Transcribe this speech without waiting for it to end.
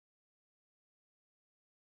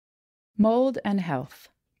Mold and health.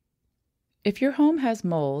 If your home has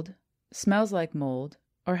mold, smells like mold,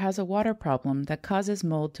 or has a water problem that causes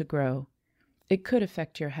mold to grow, it could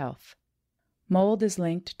affect your health. Mold is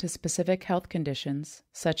linked to specific health conditions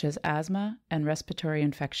such as asthma and respiratory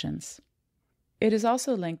infections. It is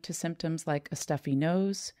also linked to symptoms like a stuffy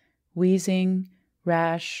nose, wheezing,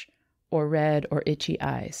 rash, or red or itchy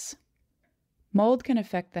eyes. Mold can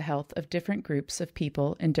affect the health of different groups of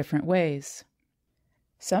people in different ways.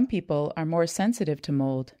 Some people are more sensitive to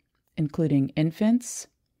mold, including infants,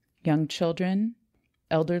 young children,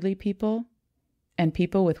 elderly people, and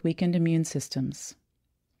people with weakened immune systems.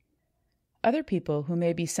 Other people who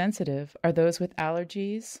may be sensitive are those with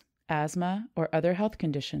allergies, asthma, or other health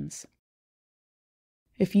conditions.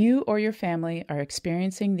 If you or your family are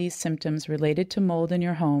experiencing these symptoms related to mold in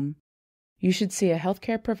your home, you should see a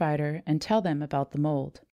healthcare provider and tell them about the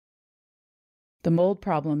mold. The mold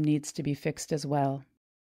problem needs to be fixed as well.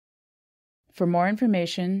 For more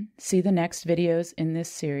information, see the next videos in this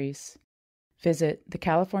series. Visit the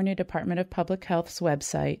California Department of Public Health's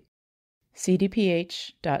website,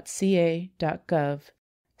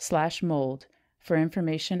 cdph.ca.gov/mold, for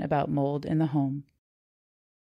information about mold in the home.